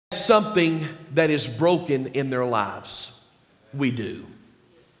something that is broken in their lives? We do.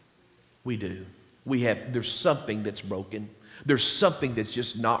 We do. There's something that's broken. There's something that's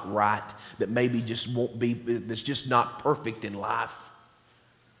just not right, that maybe just won't be, that's just not perfect in life.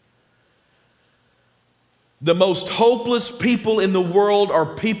 The most hopeless people in the world are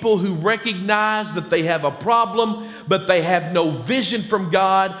people who recognize that they have a problem, but they have no vision from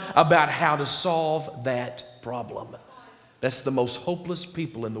God about how to solve that problem. That's the most hopeless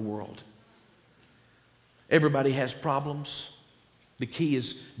people in the world. Everybody has problems. The key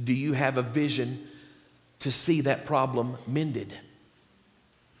is, do you have a vision to see that problem mended?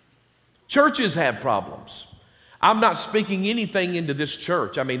 Churches have problems. I'm not speaking anything into this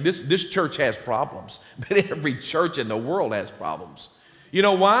church. I mean, this church has problems, but every church in the world has problems. You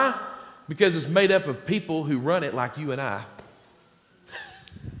know why? Because it's made up of people who run it like you and I.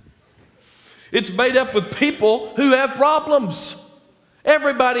 It's made up of people who have problems.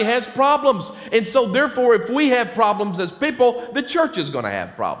 Everybody has problems. And so therefore, if we have problems as people, the church is going to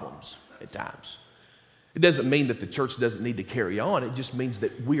have problems at times. It doesn't mean that the church doesn't need to carry on. It just means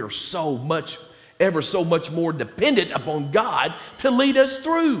that we are ever so much more dependent upon God to lead us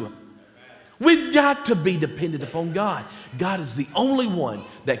through. We've got to be dependent upon God. God is the only one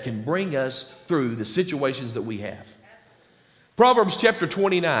that can bring us through the situations that we have. Proverbs chapter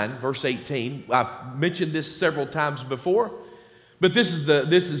 29, verse 18. I've mentioned this several times before, but this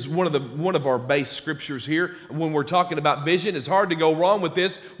is one of our base scriptures here. When we're talking about vision, it's hard to go wrong with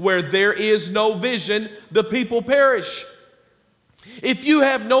this. Where there is no vision, the people perish. If you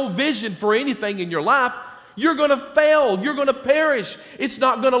have no vision for anything in your life, you're going to fail. You're going to perish. It's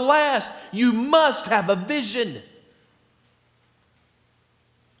not going to last. You must have a vision.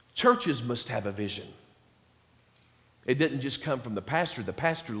 Churches must have a vision. It didn't just come from the pastor. The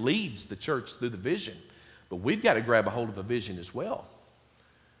pastor leads the church through the vision. But we've got to grab a hold of a vision as well.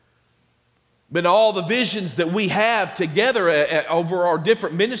 But all the visions that we have together over our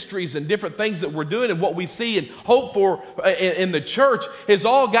different ministries and different things that we're doing and what we see and hope for in the church has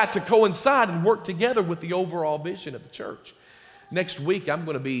all got to coincide and work together with the overall vision of the church. Next week, I'm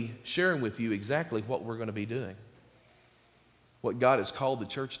going to be sharing with you exactly what we're going to be doing, what God has called the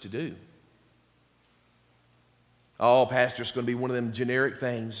church to do. Oh, pastor, it's going to be one of them generic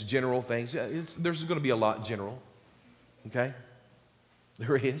things, general things. There's going to be a lot general, okay?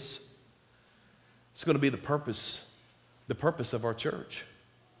 There is. It's going to be the purpose of our church.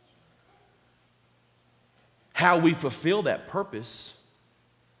 How we fulfill that purpose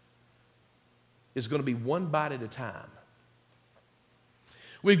is going to be one bite at a time.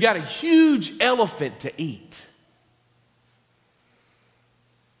 We've got a huge elephant to eat.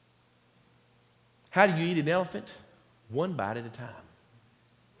 How do you eat an elephant? One bite at a time.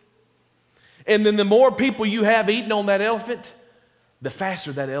 And then the more people you have eating on that elephant, the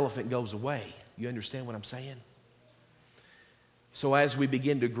faster that elephant goes away. You understand what I'm saying? So as we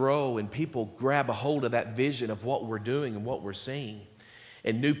begin to grow and people grab a hold of that vision of what we're doing and what we're seeing,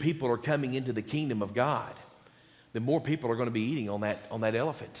 and new people are coming into the kingdom of God, the more people are going to be eating on that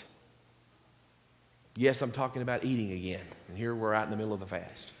elephant. Yes, I'm talking about eating again. And here we're out in the middle of the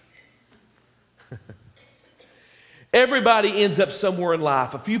fast. Everybody ends up somewhere in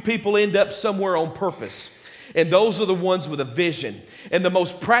life. A few people end up somewhere on purpose. And those are the ones with a vision. And the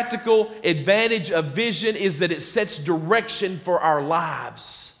most practical advantage of vision is that it sets direction for our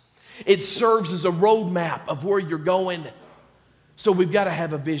lives. It serves as a roadmap of where you're going. So we've got to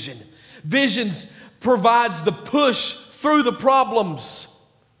have a vision. Visions provides the push through the problems.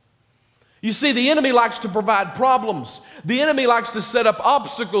 You see, the enemy likes to provide problems. The enemy likes to set up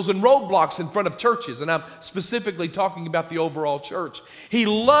obstacles and roadblocks in front of churches. And I'm specifically talking about the overall church. He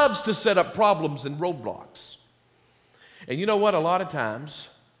loves to set up problems and roadblocks. And you know what? A lot of times,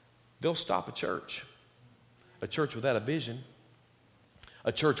 they'll stop a church. A church without a vision.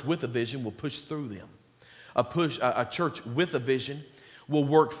 A church with a vision will push through them. A church with a vision will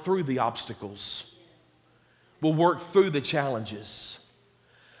work through the obstacles. Will work through the challenges.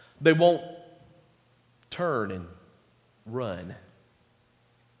 They won't turn and run,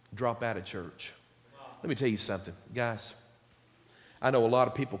 drop out of church. Let me tell you something, guys. I know a lot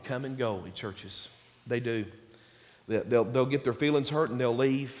of people come and go in churches. They do. They'll get their feelings hurt and they'll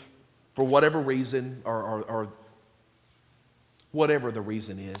leave for whatever reason or whatever the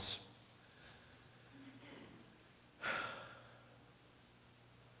reason is.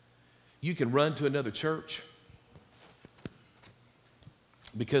 You can run to another church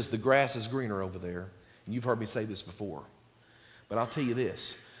because the grass is greener over there. And you've heard me say this before. But I'll tell you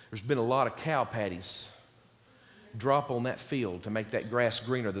this. There's been a lot of cow patties drop on that field to make that grass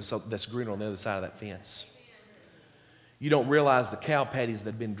greener that's greener on the other side of that fence. you don't realize the cow patties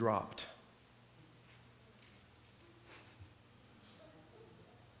that have been dropped.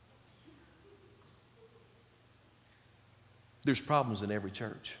 There's problems in every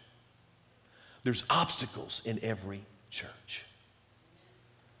church. There's obstacles in every church.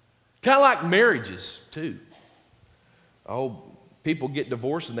 Kind of like marriages, too. Oh, people get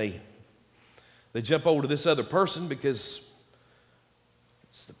divorced and they jump over to this other person because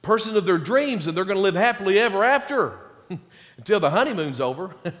it's the person of their dreams and they're going to live happily ever after until the honeymoon's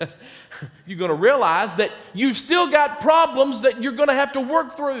over. You're going to realize that you've still got problems that you're going to have to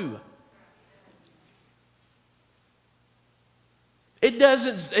work through. It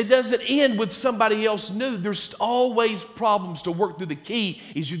doesn't end with somebody else new. There's always problems to work through. The key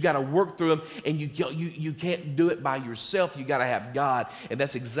is you've got to work through them, and you can't do it by yourself. You've got to have God. And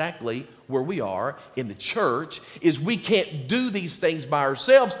that's exactly where we are in the church, is we can't do these things by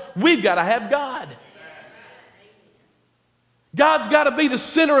ourselves. We've got to have God. God's got to be the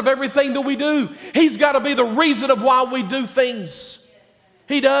center of everything that we do. He's got to be the reason of why we do things.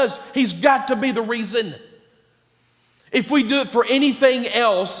 He does. He's got to be the reason. If we do it for anything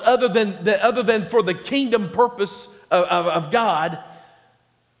else other than for the kingdom purpose of God,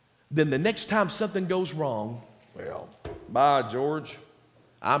 then the next time something goes wrong, well, bye, George.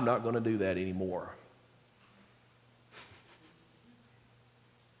 I'm not going to do that anymore.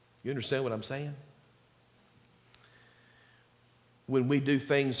 You understand what I'm saying? When we do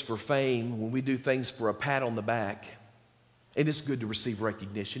things for fame, when we do things for a pat on the back, and it's good to receive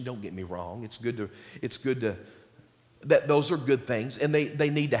recognition, don't get me wrong. It's good to that those are good things, and they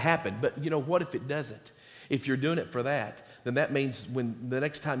need to happen. But you know, what if it doesn't? If you're doing it for that, then that means when the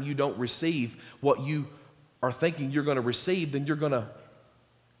next time you don't receive what you are thinking you're going to receive, then you're going to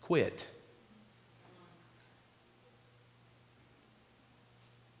quit.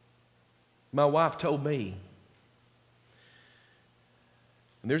 My wife told me,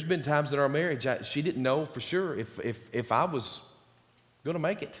 and there's been times in our marriage she didn't know for sure if I was going to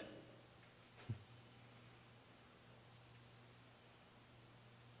make it.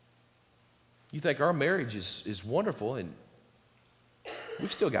 You think our marriage is wonderful, and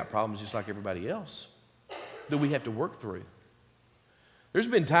we've still got problems just like everybody else that we have to work through. There's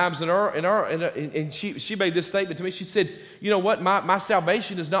been times and she made this statement to me. She said, "You know what? My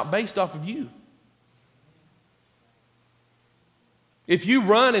salvation is not based off of you. If you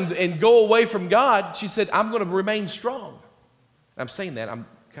run and go away from God," she said, "I'm going to remain strong." I'm saying that I'm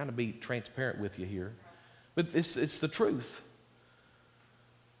kind of be transparent with you here, but it's the truth.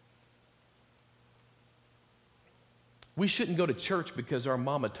 We shouldn't go to church because our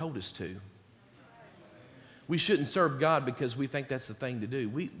mama told us to. We shouldn't serve God because we think that's the thing to do.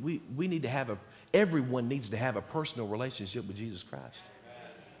 We need to everyone needs to have a personal relationship with Jesus Christ.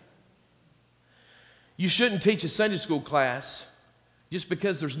 You shouldn't teach a Sunday school class just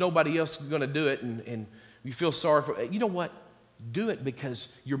because there's nobody else going to do it and you feel sorry for it. You know what? Do it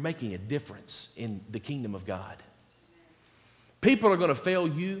because you're making a difference in the kingdom of God. People are going to fail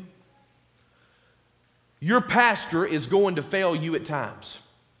you. Your pastor is going to fail you at times.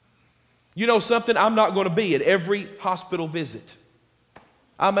 You know something? I'm not going to be at every hospital visit.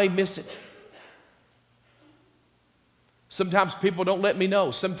 I may miss it. Sometimes people don't let me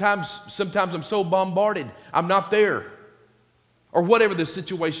know. Sometimes I'm so bombarded, I'm not there. Or whatever the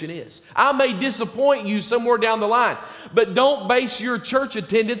situation is. I may disappoint you somewhere down the line, but don't base your church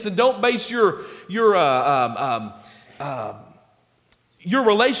attendance and don't base your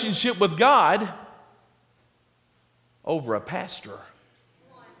relationship with God over a pastor,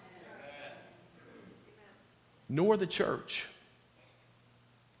 nor the church.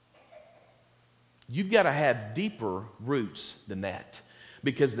 You've got to have deeper roots than that,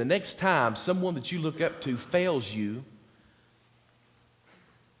 because the next time someone that you look up to fails you,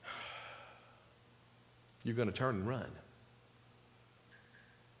 you're going to turn and run.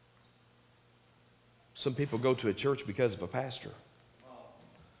 Some people go to a church because of a pastor.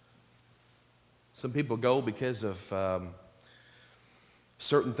 Some people go because of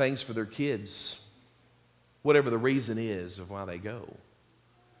certain things for their kids, whatever the reason is of why they go.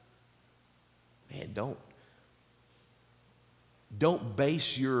 Man, don't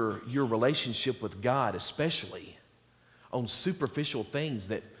base your relationship with God, especially, on superficial things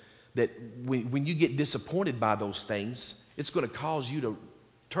that when you get disappointed by those things, it's going to cause you to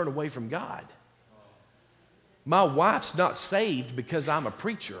turn away from God. My wife's not saved because I'm a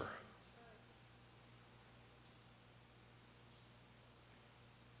preacher.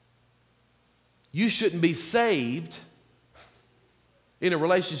 You shouldn't be saved in a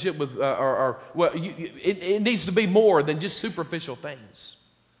relationship with, it needs to be more than just superficial things.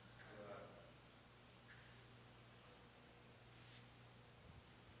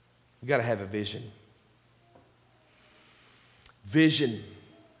 We've got to have a vision. Vision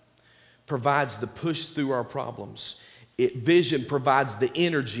provides the push through our problems. Vision provides the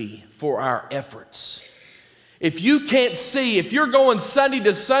energy for our efforts. If you can't see, if you're going Sunday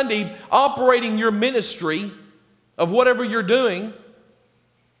to Sunday operating your ministry of whatever you're doing,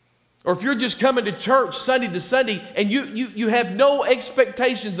 or if you're just coming to church Sunday to Sunday and you have no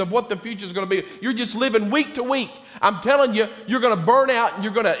expectations of what the future is going to be, you're just living week to week, I'm telling you, you're going to burn out and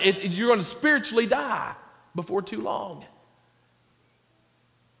you're going to spiritually die before too long.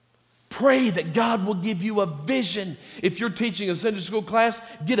 Pray that God will give you a vision. If you're teaching a Sunday school class,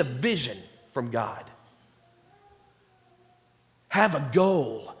 get a vision from God. Have a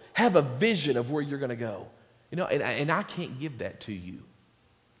goal. Have a vision of where you're going to go. You know, and I can't give that to you.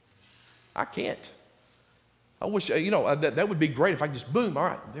 I can't. I wish, that would be great if I just, boom, all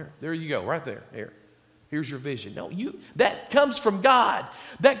right, there you go, right there. Here's your vision. No, that comes from God.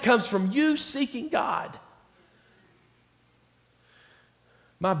 That comes from you seeking God.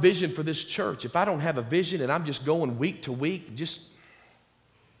 My vision for this church, if I don't have a vision and I'm just going week to week, just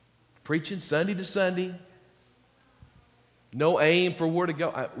preaching Sunday to Sunday, no aim for where to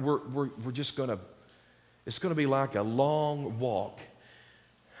go, we're just going to, it's going to be like a long walk.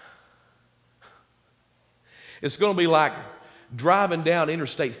 It's going to be like driving down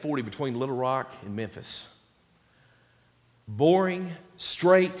Interstate 40 between Little Rock and Memphis. Boring,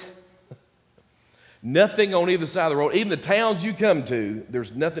 straight, nothing on either side of the road. Even the towns you come to,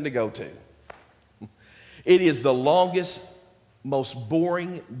 there's nothing to go to. It is the longest, most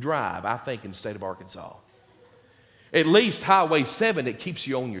boring drive, I think, in the state of Arkansas. At least Highway 7, it keeps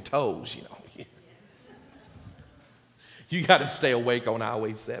you on your toes, you know. You got to stay awake on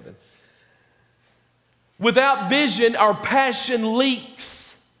Highway 7. Without vision, our passion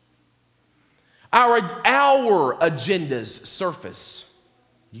leaks. Our agendas surface.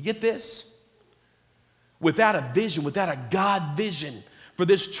 You get this? Without a vision, without a God vision for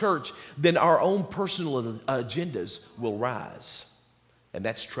this church, then our own personal agendas will rise. And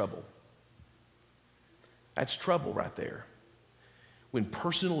that's trouble. That's trouble right there. When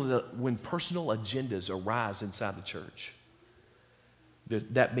personal agendas arise inside the church,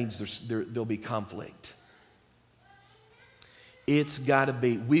 that means there'll be conflict. It's got to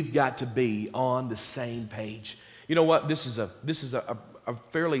be, we've got to be on the same page. You know what? This is a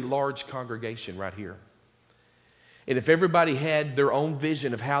fairly large congregation right here. And if everybody had their own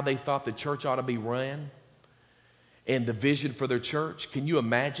vision of how they thought the church ought to be run and the vision for their church, can you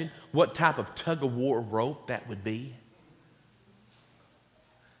imagine what type of tug-of-war rope that would be?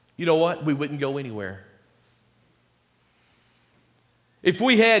 You know what? We wouldn't go anywhere. If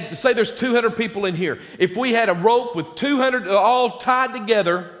we had, say there's 200 people in here, if we had a rope with 200 all tied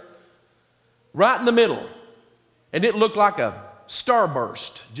together right in the middle, and it looked like a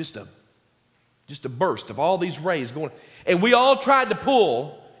starburst, just a burst of all these rays going, and we all tried to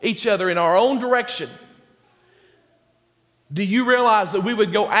pull each other in our own direction, do you realize that we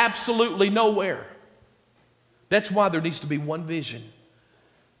would go absolutely nowhere? That's why there needs to be one vision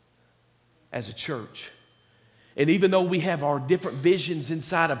as a church. And even though we have our different visions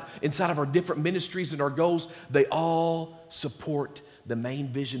inside of our different ministries and our goals, they all support the main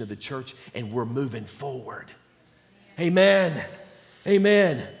vision of the church, and we're moving forward. Amen.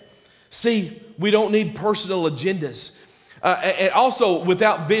 Amen. See, we don't need personal agendas. And also,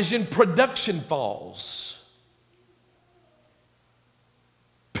 without vision, production falls.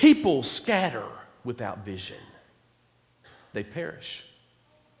 People scatter without vision. They perish.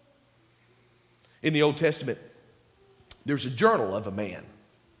 In the Old Testament, there's a journal of a man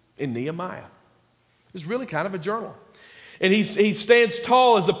in Nehemiah. It's really kind of a journal. And he stands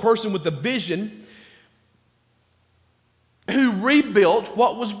tall as a person with a vision who rebuilt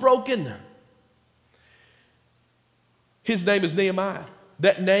what was broken. His name is Nehemiah.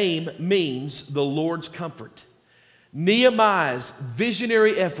 That name means the Lord's comfort. Nehemiah's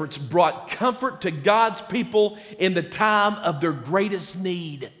visionary efforts brought comfort to God's people in the time of their greatest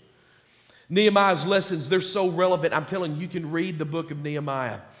need. Nehemiah's lessons, they're so relevant. I'm telling you, you can read the book of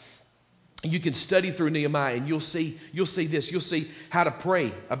Nehemiah. You can study through Nehemiah, and you'll see this. You'll see how to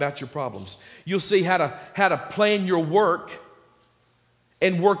pray about your problems. You'll see how to plan your work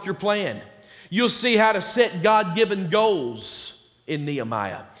and work your plan. You'll see how to set God-given goals in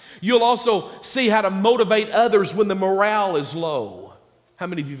Nehemiah. You'll also see how to motivate others when the morale is low. How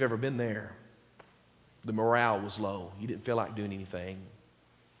many of you have ever been there? The morale was low. You didn't feel like doing anything.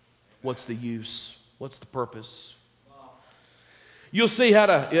 What's the use? What's the purpose? You'll see how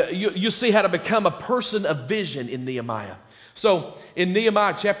to become a person of vision in Nehemiah. So in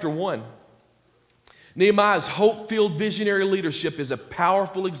Nehemiah chapter 1, Nehemiah's hope-filled visionary leadership is a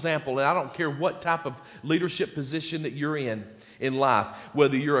powerful example, and I don't care what type of leadership position that you're in life,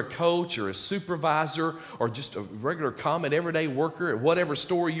 whether you're a coach or a supervisor or just a regular common everyday worker at whatever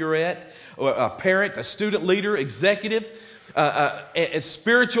store you're at, or a parent, a student leader, executive, and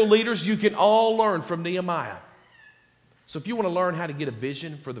spiritual leaders, you can all learn from Nehemiah. So if you want to learn how to get a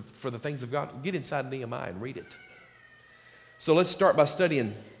vision for the things of God, get inside Nehemiah and read it. So let's start by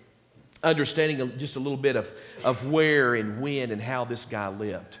studying, understanding just a little bit of where and when and how this guy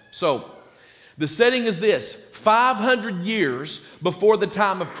lived. So the setting is this: 500 years before the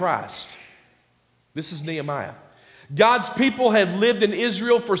time of Christ. This is Nehemiah. God's people had lived in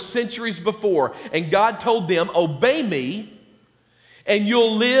Israel for centuries before, and God told them, obey me, and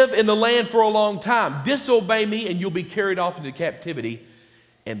you'll live in the land for a long time. Disobey me, and you'll be carried off into captivity.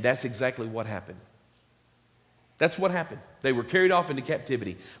 And that's exactly what happened. That's what happened. They were carried off into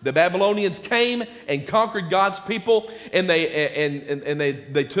captivity. The Babylonians came and conquered God's people, and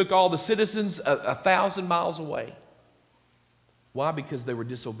they took all the citizens 1,000 miles away. Why? Because they were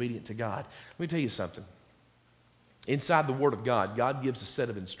disobedient to God. Let me tell you something. Inside the Word of God, God gives a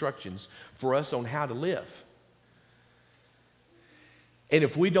set of instructions for us on how to live. And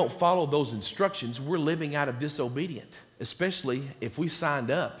if we don't follow those instructions, we're living out of disobedience, especially if we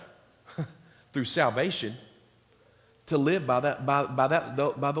signed up through salvation to live by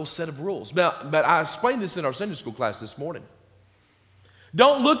those set of rules. Now, but I explained this in our Sunday school class this morning.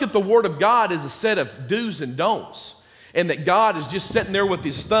 Don't look at the Word of God as a set of do's and don'ts, and that God is just sitting there with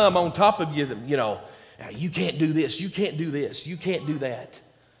His thumb on top of you, you know, you can't do this, you can't do this, you can't do that.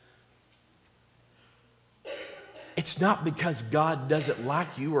 It's not because God doesn't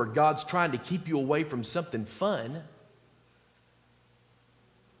like you or God's trying to keep you away from something fun.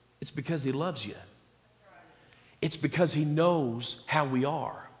 It's because He loves you. It's because He knows how we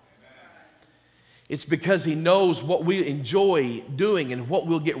are. It's because He knows what we enjoy doing and what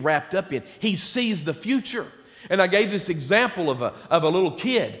we'll get wrapped up in. He sees the future. And I gave this example of a little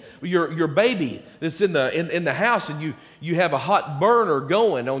kid, your baby that's in the house, and you have a hot burner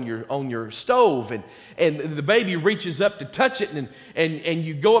going on your stove, and the baby reaches up to touch it, and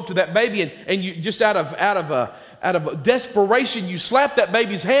you go up to that baby, and you just out of desperation, you slap that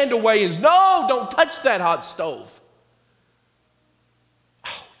baby's hand away and no, don't touch that hot stove.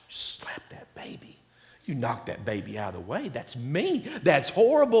 Oh, you slap that baby. You knock that baby out of the way. That's mean. That's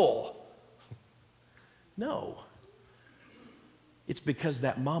horrible. No. It's because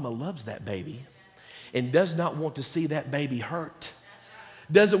that mama loves that baby and does not want to see that baby hurt.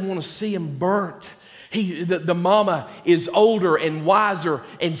 Doesn't want to see him burnt. The mama is older and wiser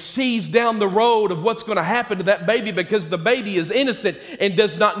and sees down the road of what's going to happen to that baby because the baby is innocent and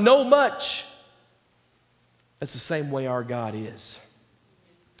does not know much. That's the same way our God is.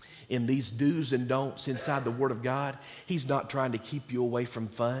 In these do's and don'ts inside the Word of God, He's not trying to keep you away from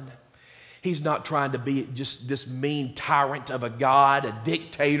fun. He's not trying to be just this mean tyrant of a God, a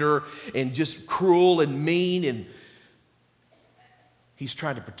dictator, and just cruel and mean. And He's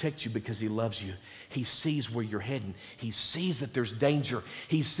trying to protect you because He loves you. He sees where you're heading. He sees that there's danger.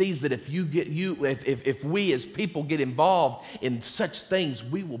 He sees that if we as people get involved in such things,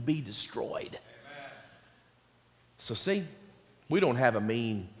 we will be destroyed. Amen. So see, we don't have a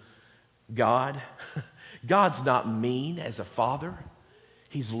mean God. God's not mean as a father.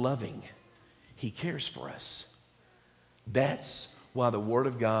 He's loving. He cares for us. That's why the Word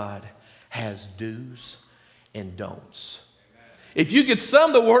of God has do's and don'ts. If you could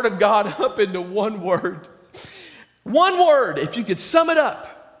sum the Word of God up into one word, if you could sum it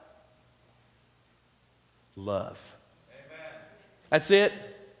up, love. Amen. That's it.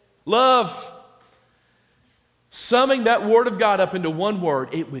 Love. Summing that Word of God up into one word,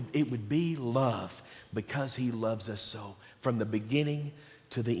 it would be love, because He loves us so, from the beginning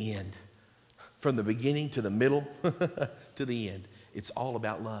to the end. From the beginning to the middle to the end. It's all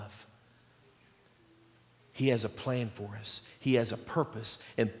about love. He has a plan for us. He has a purpose.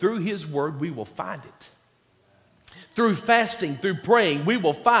 And through His Word, we will find it. Through fasting, through praying, we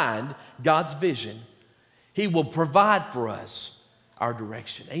will find God's vision. He will provide for us our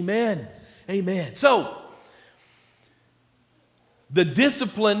direction. Amen. Amen. So, the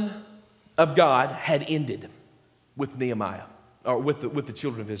discipline of God had ended with Nehemiah, or with the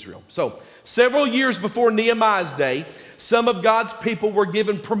children of Israel. So, several years before Nehemiah's day, some of God's people were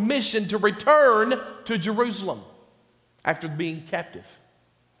given permission to return to Jerusalem after being captive.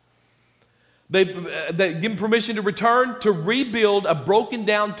 They given permission to return to rebuild a broken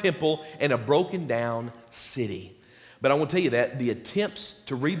down temple and a broken down city. But I want to tell you that the attempts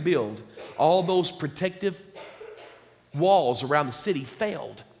to rebuild all those protective walls around the city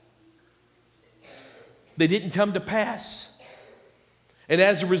failed. They didn't come to pass. And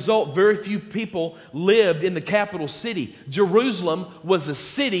as a result, very few people lived in the capital city. Jerusalem was a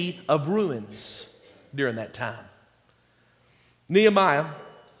city of ruins during that time. Nehemiah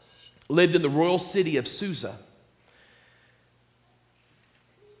lived in the royal city of Susa,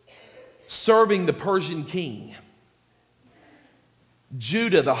 serving the Persian king.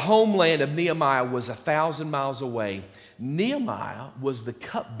 Judah, the homeland of Nehemiah, was 1,000 miles away. Nehemiah was the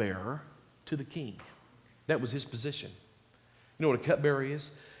cupbearer to the king. That was his position. You know what a cupbearer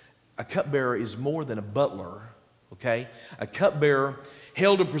is? A cupbearer is more than a butler, okay? A cupbearer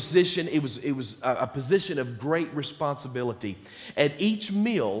held a position, it was a position of great responsibility. At each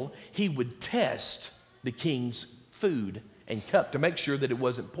meal, he would test the king's food and cup to make sure that it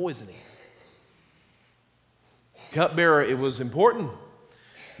wasn't poisoning. Cupbearer, it was important.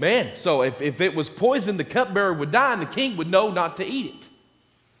 Man, so if it was poison, the cupbearer would die and the king would know not to eat it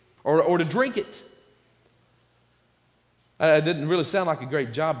or to drink it. It didn't really sound like a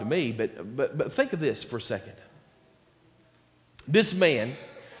great job to me, but think of this for a second. This man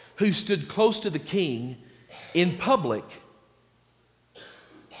who stood close to the king in public,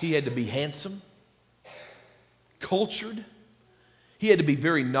 he had to be handsome, cultured, he had to be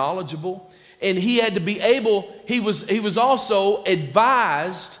very knowledgeable, and he had to be able, he was also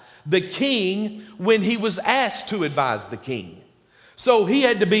advised the king when he was asked to advise the king. So he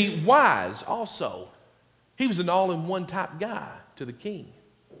had to be wise also. He was an all-in-one type guy to the king.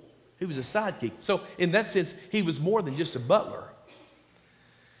 He was a sidekick. So in that sense, he was more than just a butler.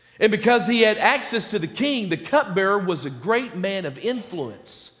 And because he had access to the king, the cupbearer was a great man of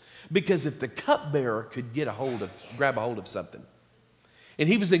influence. Because if the cupbearer could grab a hold of something, and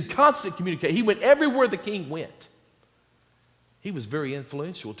he was in constant communication, he went everywhere the king went. He was very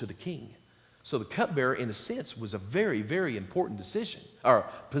influential to the king. So the cupbearer, in a sense, was a very, very important position,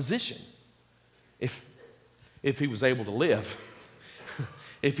 if he was able to live,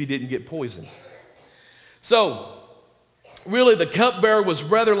 if he didn't get poisoned. So, really, the cupbearer was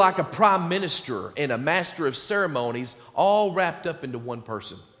rather like a prime minister and a master of ceremonies, all wrapped up into one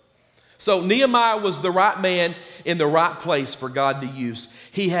person. So Nehemiah was the right man in the right place for God to use.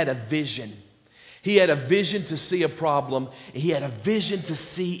 He had a vision. He had a vision to see a problem. He had a vision to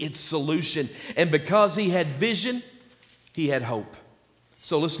see its solution. And because he had vision, he had hope.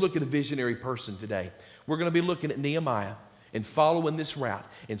 So let's look at a visionary person today. We're going to be looking at Nehemiah and following this route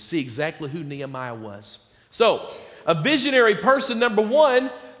and see exactly who Nehemiah was. So, a visionary person, number one,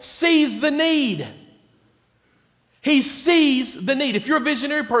 sees the need. He sees the need. If you're a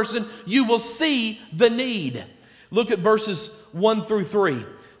visionary person, you will see the need. Look at verses 1 through 3.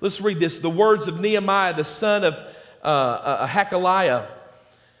 Let's read this. The words of Nehemiah, the son of Hakaliah.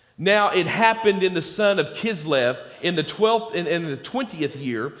 Now it happened in the son of Kislev in the 20th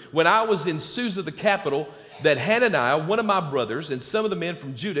year, when I was in Susa the capital, that Hananiah, one of my brothers, and some of the men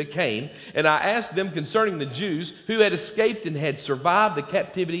from Judah came, and I asked them concerning the Jews who had escaped and had survived the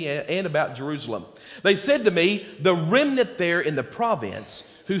captivity and about Jerusalem. They said to me, the remnant there in the province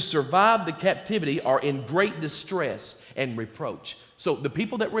who survived the captivity are in great distress and reproach. So the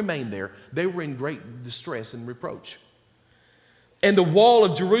people that remained there, they were in great distress and reproach. And the wall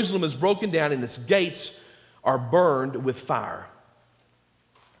of Jerusalem is broken down, and its gates are burned with fire.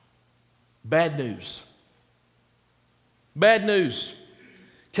 Bad news. Bad news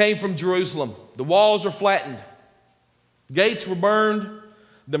came from Jerusalem. The walls are flattened. Gates were burned.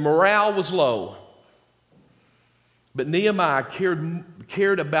 The morale was low. But Nehemiah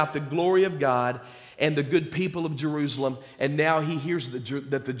cared about the glory of God and the good people of Jerusalem. And now he hears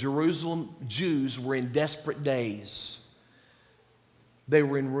that the Jerusalem Jews were in desperate days. They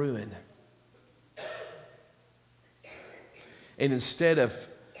were in ruin. And instead of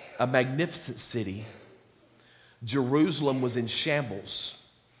a magnificent city, Jerusalem was in shambles.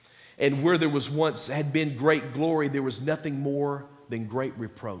 And where there was once had been great glory, there was nothing more than great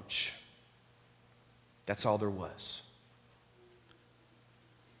reproach. That's all there was.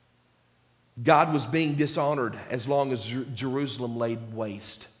 God was being dishonored as long as Jerusalem laid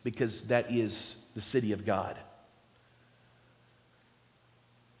waste, because that is the city of God.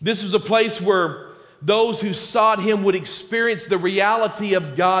 This was a place where those who sought him would experience the reality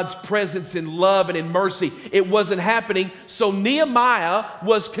of God's presence in love and in mercy. It wasn't happening, so Nehemiah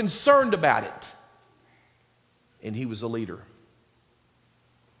was concerned about it. And he was a leader.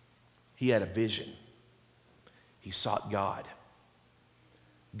 He had a vision. He sought God.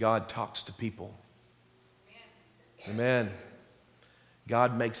 God talks to people. Amen.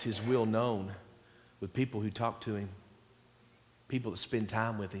 God makes his will known with people who talk to him, people that spend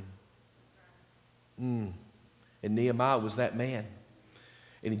time with him. And Nehemiah was that man.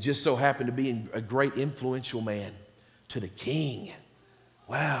 And he just so happened to be a great influential man to the king.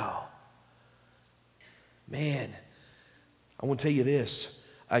 Wow. Man, I want to tell you this.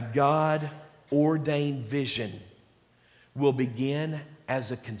 A God-ordained vision will begin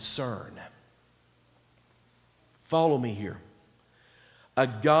as a concern. Follow me here. A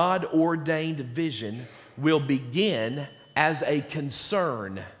God-ordained vision will begin as a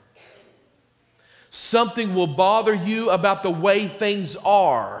concern. Something will bother you about the way things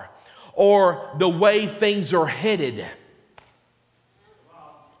are or the way things are headed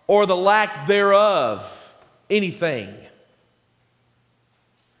or the lack thereof, anything.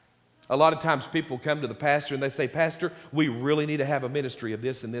 A lot of times people come to the pastor and they say, Pastor, we really need to have a ministry of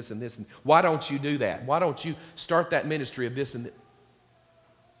this and this and this. And why don't you do that? Why don't you start that ministry of this and this?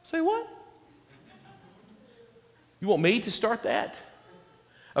 Say what? You want me to start that?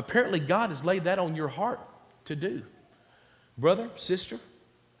 Apparently God has laid that on your heart to do. Brother, sister,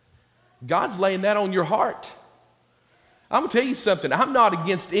 God's laying that on your heart. I'm going to tell you something. I'm not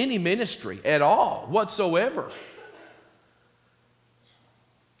against any ministry at all, whatsoever.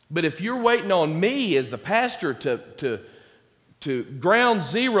 But if you're waiting on me as the pastor to ground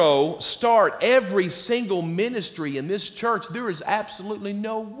zero start every single ministry in this church, there is absolutely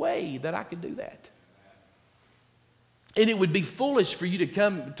no way that I could do that. And it would be foolish for you to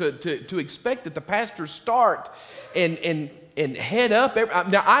come to expect that the pastor start and head up.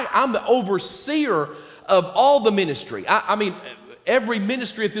 Now, I'm the overseer of all the ministry. I mean, every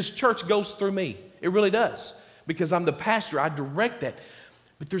ministry at this church goes through me. It really does. Because I'm the pastor. I direct that.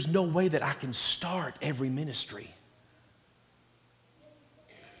 But there's no way that I can start every ministry.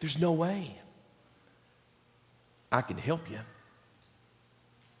 There's no way. I can help you.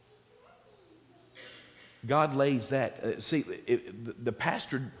 God lays that. The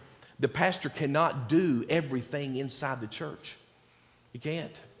pastor cannot do everything inside the church. He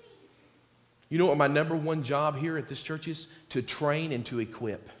can't. You know what my number one job here at this church is? To train and to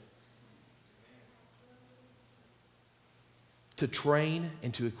equip. To train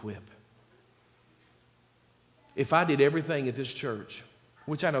and to equip. If I did everything at this church,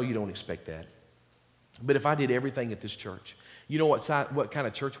 which I know you don't expect that, but if I did everything at this church, you know what kind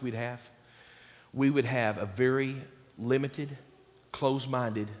of church we'd have? We would have a very limited,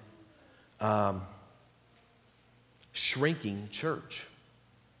 closed-minded, shrinking church.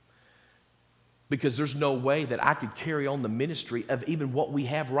 Because there's no way that I could carry on the ministry of even what we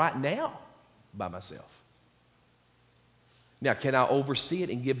have right now by myself. Now, can I oversee it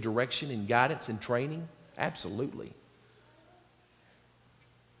and give direction and guidance and training? Absolutely.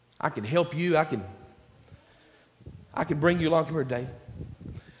 I can help you. I can bring you along. Come here, Dave.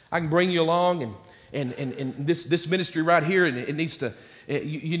 I can bring you along and this ministry right here, and it needs to,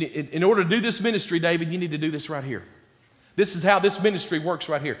 in order to do this ministry, David, you need to do this right here. This is how this ministry works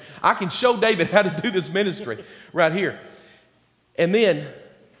right here. I can show David how to do this ministry right here. And then,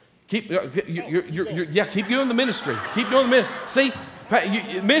 keep doing the ministry. Keep doing the ministry. See,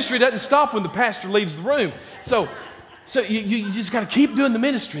 ministry doesn't stop when the pastor leaves the room. So you just got to keep doing the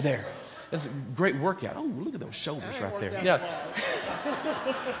ministry there. That's a great workout. Oh, look at those shoulders right there. Yeah.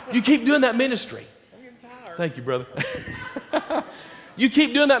 You keep doing that ministry. I'm getting tired. Thank you, brother. You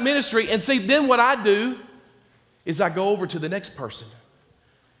keep doing that ministry, and see, then what I do is I go over to the next person.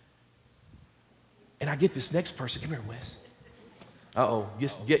 And I get this next person. Come here, Wes. Uh-oh.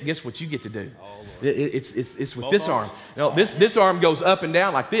 Guess what you get to do? Oh, it's with both this arm. You know, this arm goes up and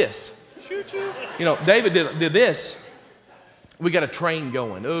down like this. You know, David did this. We got a train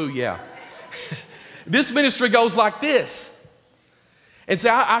going. Oh, yeah. This ministry goes like this. And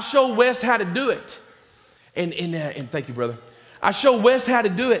so I show Wes how to do it. And thank you, brother. I show Wes how to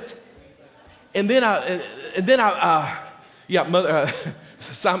do it. And then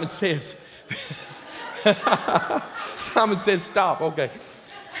Simon says, Simon says, stop. Okay.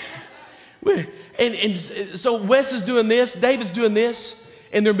 And so Wes is doing this, David's doing this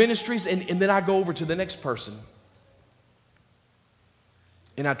in their ministries, and then I go over to the next person.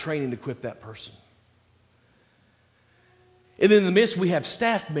 And I train and equip that person. And then in the midst, we have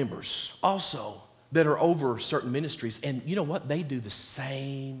staff members also that are over certain ministries. And you know what? They do the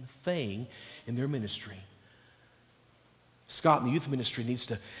same thing in their ministry. Scott in the youth ministry needs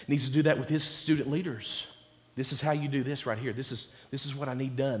to do that with his student leaders. This is how you do this right here. This is what I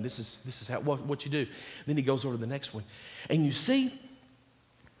need done. This is how what you do. Then he goes over to the next one. And you see,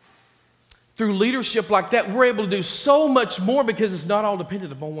 through leadership like that, we're able to do so much more because it's not all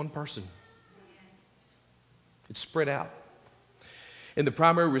dependent upon one person. It's spread out. And the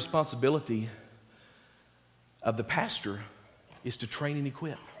primary responsibility of the pastor is to train and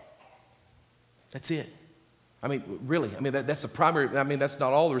equip. That's it. I mean, really, I mean, that's the primary, I mean, that's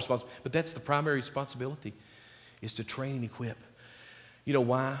not all the responsibility, but that's the primary responsibility, is to train and equip. You know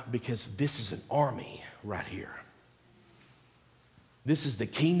why? Because this is an army right here. This is the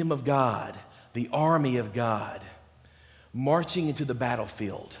kingdom of God, the army of God, marching into the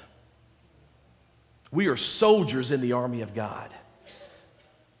battlefield. We are soldiers in the army of God.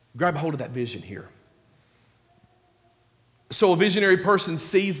 Grab hold of that vision here. So a visionary person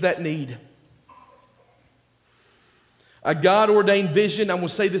sees that need. A God-ordained vision, I'm going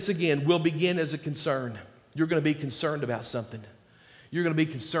to say this again, will begin as a concern. You're going to be concerned about something. You're going to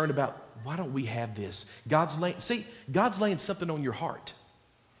be concerned about, why don't we have this? God's laying something on your heart.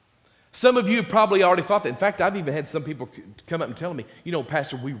 Some of you have probably already thought that. In fact, I've even had some people come up and tell me, you know,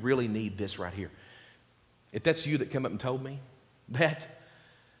 Pastor, we really need this right here. If that's you that come up and told me that,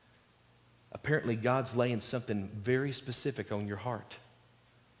 apparently God's laying something very specific on your heart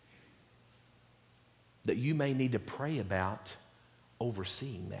that you may need to pray about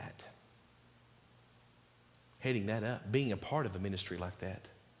overseeing that, heading that up, being a part of a ministry like that.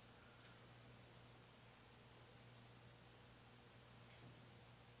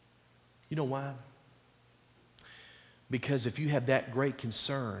 You know why? Because if you have that great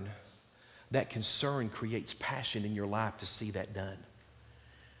concern, that concern creates passion in your life to see that done.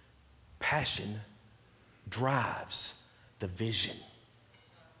 Passion drives the vision.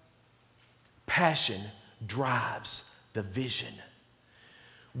 Passion drives the vision.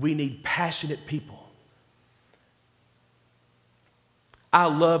 We need passionate people. I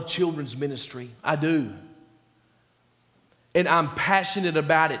love children's ministry. I do. And I'm passionate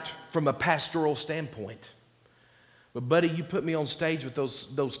about it from a pastoral standpoint. But buddy, you put me on stage with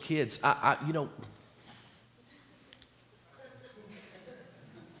those kids. You know,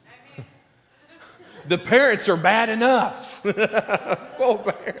 the parents are bad enough. Poor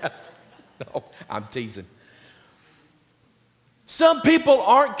parents. No, I'm teasing. Some people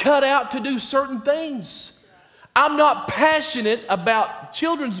aren't cut out to do certain things. I'm not passionate about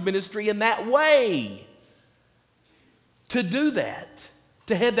children's ministry in that way. To do that,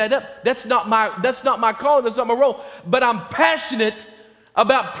 to head that up, that's not my calling, that's not my role. But I'm passionate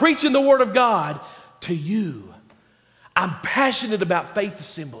about preaching the Word of God to you. I'm passionate about Faith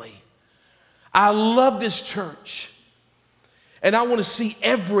Assembly. I love this church. And I want to see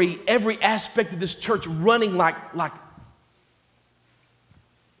every aspect of this church running like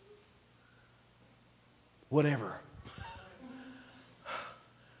whatever.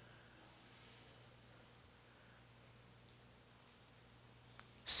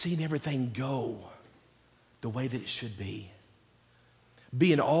 Seeing everything go the way that it should be.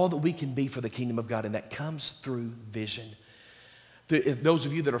 Being all that we can be for the kingdom of God, and that comes through vision. If those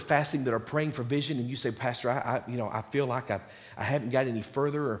of you that are fasting, that are praying for vision, and you say, Pastor, I feel like I haven't got any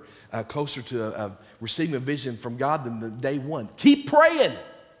further or closer to receiving a vision from God than the day one. Keep praying.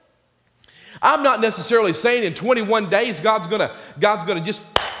 I'm not necessarily saying in 21 days God's gonna just,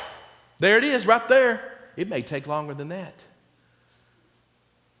 there it is right there. It may take longer than that.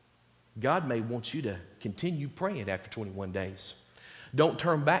 God may want you to continue praying after 21 days. Don't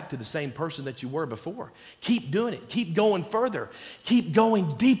turn back to the same person that you were before. Keep doing it. Keep going further. Keep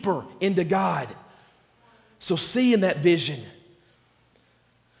going deeper into God. So seeing that vision.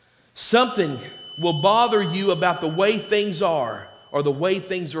 Something will bother you about the way things are or the way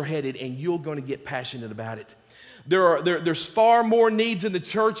things are headed, and you're going to get passionate about it. There's far more needs in the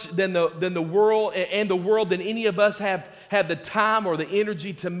church than the world than any of us have the time or the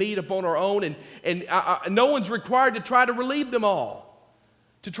energy to meet upon our own, and no one's required to try to relieve them all,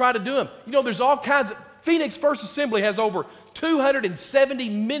 to try to do them. You know, there's all kinds of, Phoenix First Assembly has over 270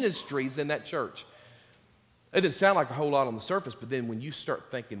 ministries in that church. It didn't sound like a whole lot on the surface, but then when you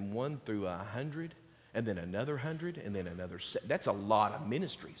start thinking 1 through 100, and then another 100, and then another, that's a lot of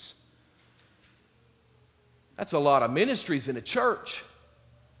ministries. That's a lot of ministries in a church.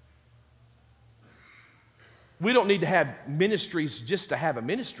 We don't need to have ministries just to have a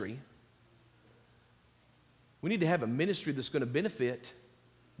ministry. We need to have a ministry that's going to benefit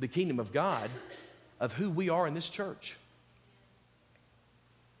the kingdom of God, of who we are in this church.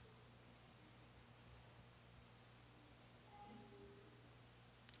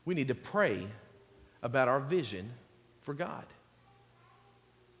 We need to pray about our vision for God.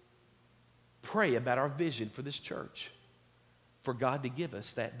 Pray about our vision for this church, for God to give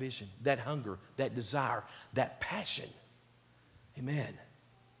us that vision, that hunger, that desire, that passion. Amen.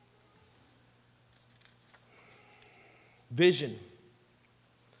 Vision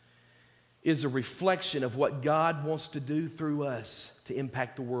is a reflection of what God wants to do through us to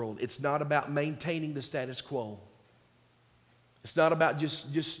impact the world. It's not about maintaining the status quo. It's not about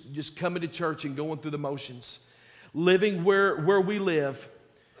just coming to church and going through the motions. living where we live,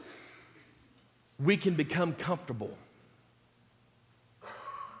 we can become comfortable.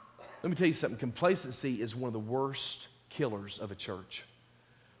 Let me tell you something. Complacency is one of the worst killers of a church.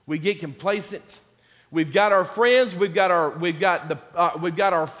 We get complacent. We've got our friends. We've got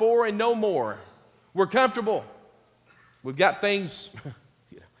our four and no more. We're comfortable. We've got things.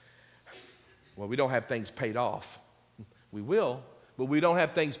 Well, we don't have things paid off. We will, but we don't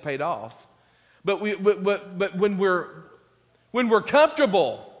have things paid off. But when we're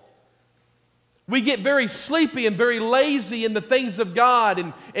comfortable, we get very sleepy and very lazy in the things of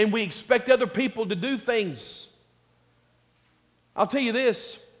God, and we expect other people to do things. I'll tell you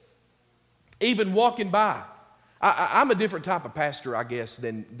this, even walking by, I'm a different type of pastor, I guess,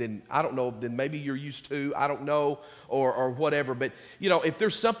 than I don't know, than maybe you're used to, I don't know, or whatever. But, you know, if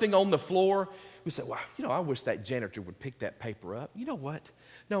there's something on the floor, we say, well, you know, I wish that janitor would pick that paper up. You know what?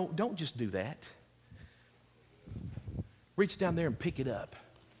 No, don't just do that. Reach down there and pick it up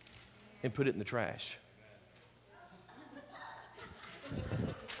and put it in the trash.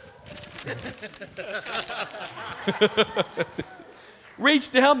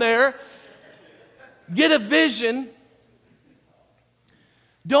 Reach down there, get a vision.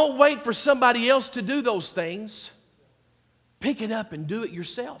 Don't wait for somebody else to do those things. Pick it up and do it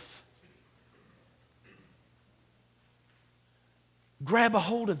yourself. Grab a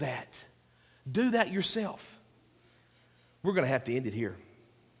hold of that. Do that yourself. We're going to have to end it here.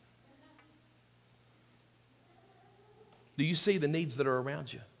 Do you see the needs that are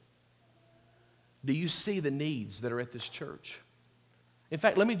around you? Do you see the needs that are at this church? In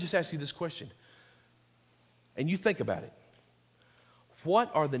fact, let me just ask you this question, and you think about it. What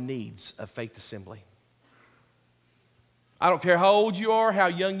are the needs of Faith Assembly? I don't care how old you are, how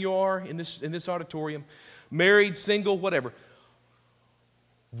young you are in this auditorium, married, single, whatever.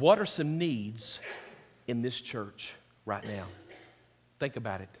 What are some needs in this church right now? Think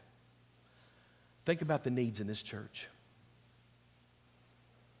about it. Think about the needs in this church.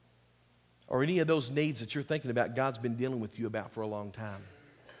 Or any of those needs that you're thinking about, God's been dealing with you about for a long time.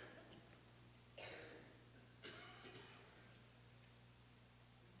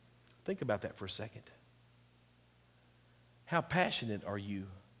 Think about that for a second. How passionate are you?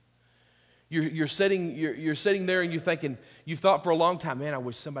 You're sitting there and you're thinking, you've thought for a long time, man, I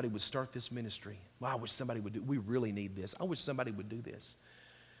wish somebody would start this ministry. Well, I wish somebody would we really need this. I wish somebody would do this.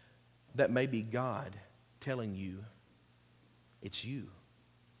 That may be God telling you it's you.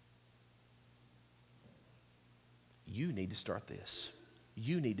 You need to start this.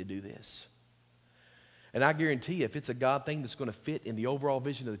 You need to do this. And I guarantee you, if it's a God thing that's going to fit in the overall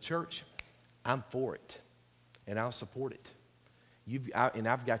vision of the church, I'm for it. And I'll support it. And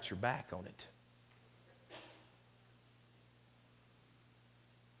I've got your back on it.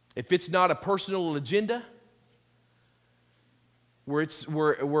 If it's not a personal agenda, where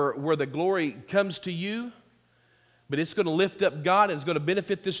the glory comes to you, but it's going to lift up God and it's going to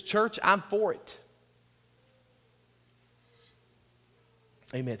benefit this church, I'm for it.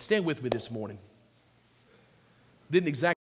 Amen. Stand with me this morning. Didn't exactly